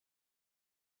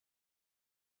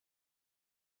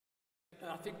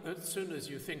I think as soon as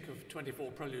you think of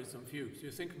 24 Preludes and Fugues,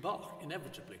 you think Bach,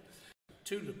 inevitably.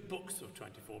 Two books of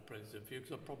 24 Preludes and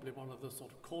Fugues are probably one of the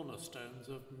sort of cornerstones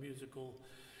of musical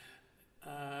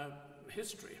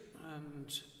history,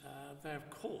 and they of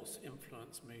course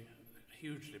influenced me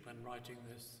hugely when writing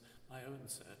this, my own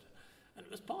set. And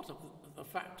it was part of the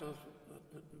fact of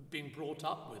being brought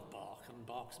up with Bach and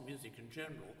Bach's music in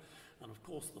general, and of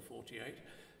course the 48,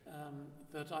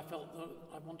 that I felt that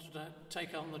I wanted to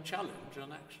take on the challenge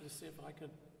and actually see if I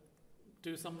could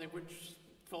do something which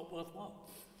felt worthwhile.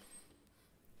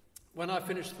 When I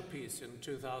finished the piece in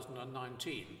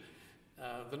 2019,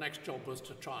 the next job was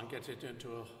to try and get it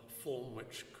into a form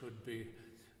which could be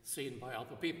seen by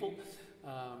other people.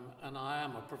 And I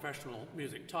am a professional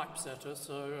music typesetter,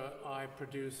 so I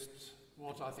produced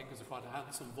what I think is quite a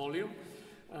handsome volume.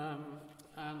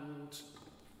 And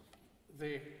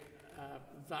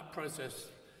that process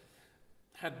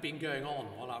had been going on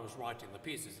while I was writing the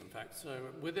pieces, in fact. So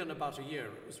within about a year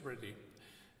it was ready.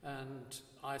 And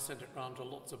I sent it round to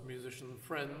lots of musician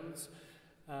friends,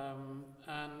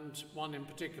 and one in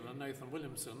particular, Nathan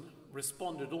Williamson,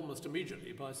 responded almost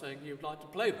immediately by saying he would like to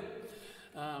play them.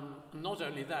 Not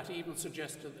only that, he even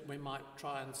suggested that we might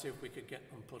try and see if we could get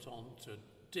them put onto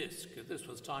disc. This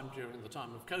was during the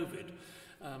time of COVID,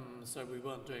 so we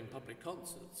weren't doing public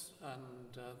concerts,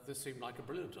 and this seemed like a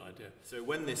brilliant idea. So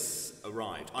when this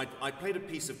arrived, I played a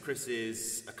piece of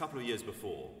Chris's a couple of years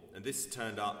before, and this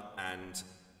turned up, and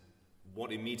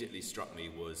what immediately struck me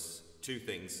was two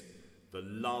things: the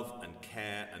love and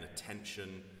care and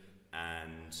attention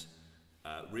and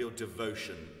real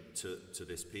devotion to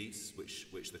this piece,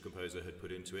 which the composer had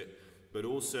put into it, but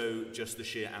also just the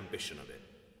sheer ambition of it.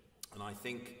 And I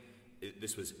think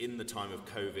this was in the time of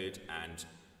COVID, and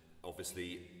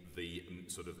obviously the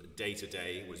sort of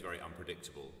day-to-day was very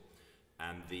unpredictable.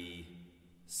 And the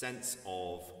sense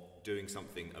of doing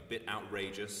something a bit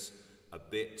outrageous, a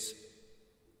bit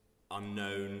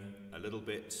unknown, a little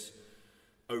bit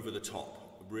over the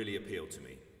top, really appealed to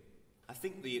me. I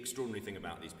think the extraordinary thing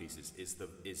about these pieces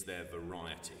is their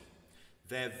variety.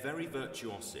 They're very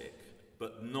virtuosic,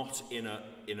 but not in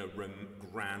a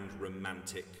grand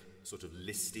romantic sort of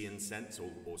Lisztian sense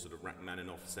or sort of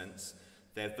Rachmaninoff sense.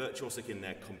 They're virtuosic in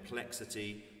their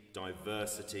complexity,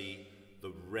 diversity,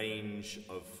 the range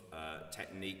of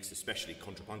techniques, especially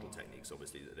contrapuntal techniques,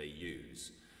 obviously, that they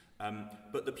use.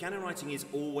 But the piano writing is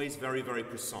always very, very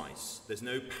precise. There's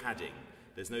no padding.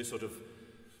 There's no sort of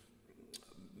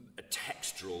a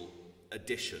textural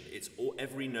addition.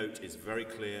 Every note is very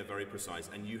clear, very precise,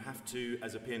 and you have to,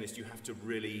 as a pianist, you have to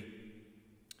really.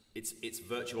 It's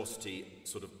virtuosity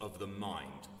sort of the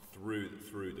mind through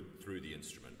the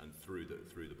instrument and through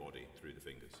the body, through the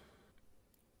fingers.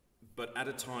 But at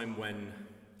a time when,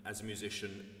 as a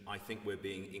musician, I think we're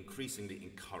being increasingly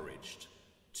encouraged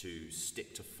to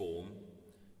stick to form,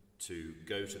 to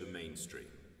go to the mainstream.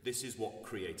 This is what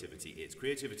creativity is.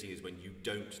 Creativity is when you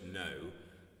don't know.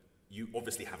 You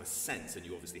obviously have a sense and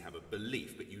you obviously have a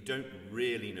belief, but you don't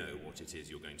really know what it is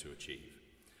you're going to achieve.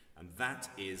 And that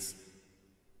is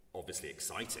obviously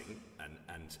exciting,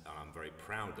 and I'm very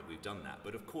proud that we've done that.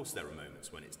 But of course there are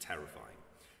moments when it's terrifying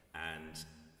and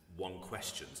one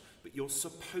questions, but you're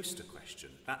supposed to question.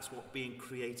 That's what being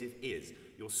creative is.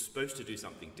 You're supposed to do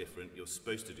something different. You're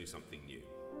supposed to do something new.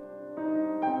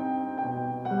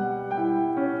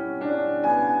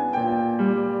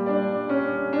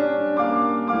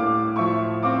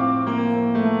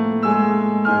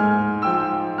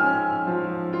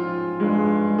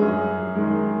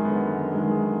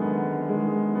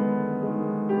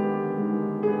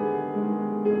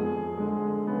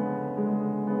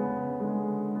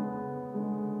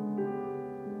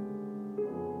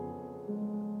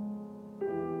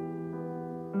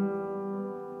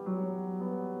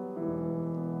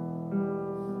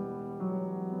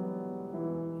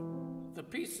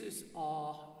 Pieces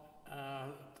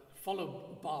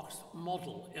follow Bach's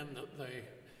model in that they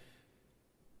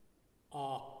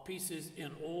are pieces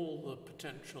in all the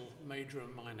potential major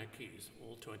and minor keys,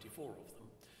 all 24 of them.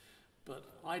 But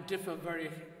I differ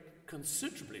very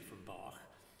considerably from Bach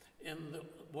in the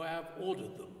way I've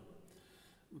ordered them.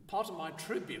 Part of my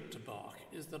tribute to Bach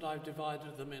is that I've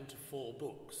divided them into 4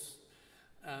 books,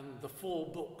 and the 4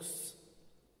 books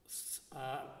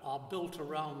are built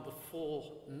around the 4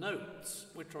 notes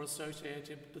which are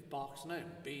associated with Bach's name,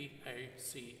 B, A,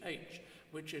 C, H,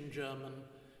 which in German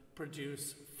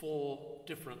produce 4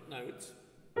 different notes,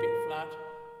 B flat,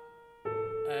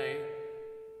 A,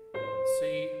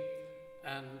 C,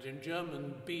 and in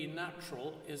German B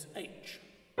natural is H.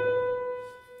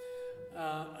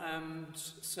 And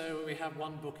so we have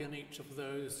one book in each of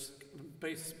those,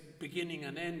 beginning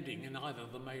and ending in either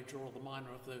the major or the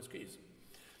minor of those keys.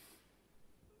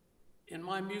 In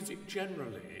my music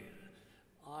generally,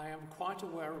 I am quite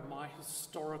aware of my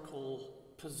historical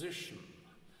position,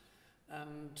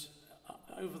 and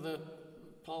over the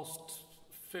past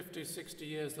 50, 60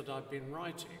 years that I've been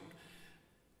writing,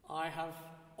 I have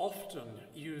often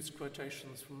used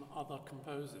quotations from other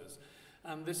composers,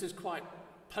 and this is quite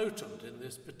potent in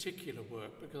this particular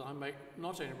work because I make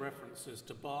not only references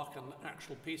to Bach and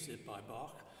actual pieces by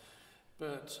Bach,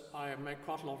 but I make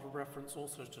quite a lot of reference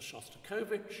also to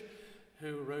Shostakovich,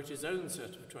 who wrote his own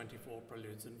set of 24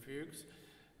 Preludes and Fugues,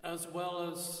 as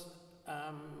well as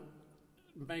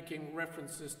making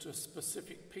references to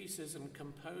specific pieces and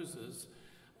composers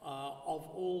of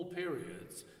all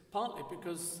periods, partly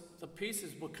because the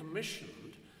pieces were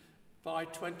commissioned by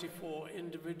 24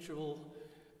 individual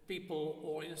people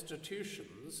or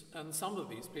institutions, and some of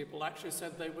these people actually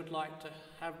said they would like to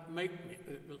have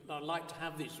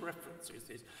these references,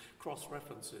 these cross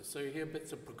references. So you hear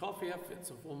bits of Prokofiev, bits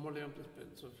of Vaughan Williams,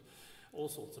 bits of all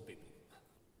sorts of people.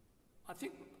 I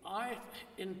think I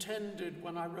intended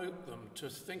when I wrote them to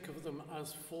think of them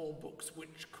as 4 books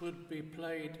which could be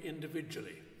played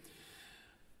individually.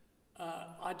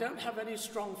 I don't have any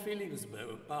strong feelings though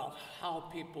about how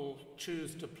people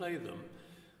choose to play them.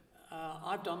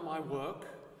 I've done my work,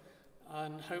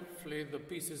 and hopefully the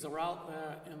pieces are out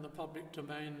there in the public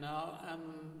domain now, and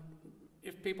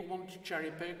if people want to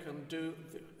cherry pick and do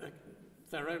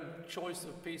their own choice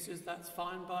of pieces, that's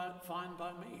fine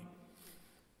by me.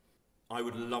 I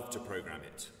would love to program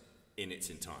it in its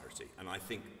entirety, and I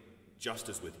think just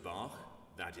as with Bach,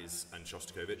 and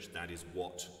Shostakovich, that is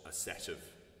what a set of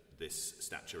this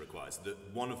stature requires.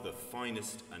 One of the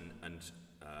finest and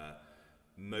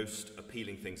most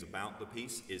appealing things about the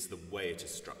piece is the way it is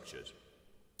structured.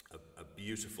 A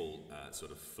beautiful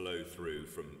sort of flow through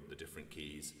from the different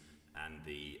keys and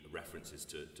the references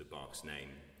to Bach's name.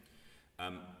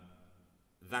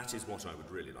 That is what I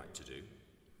would really like to do.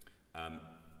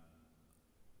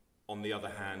 On the other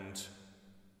hand,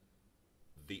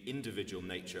 the individual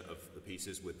nature of the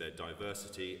pieces with their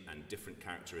diversity and different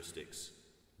characteristics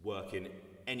work in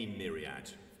any myriad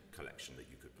collection that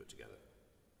you could put together.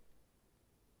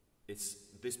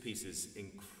 This piece is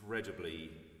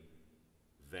incredibly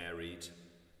varied,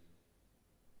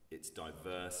 it's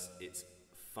diverse, it's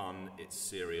fun, it's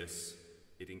serious,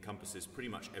 it encompasses pretty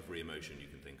much every emotion you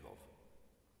can think of.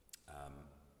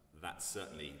 That's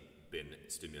certainly been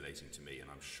stimulating to me, and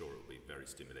I'm sure it will be very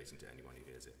stimulating to anyone who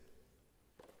hears it.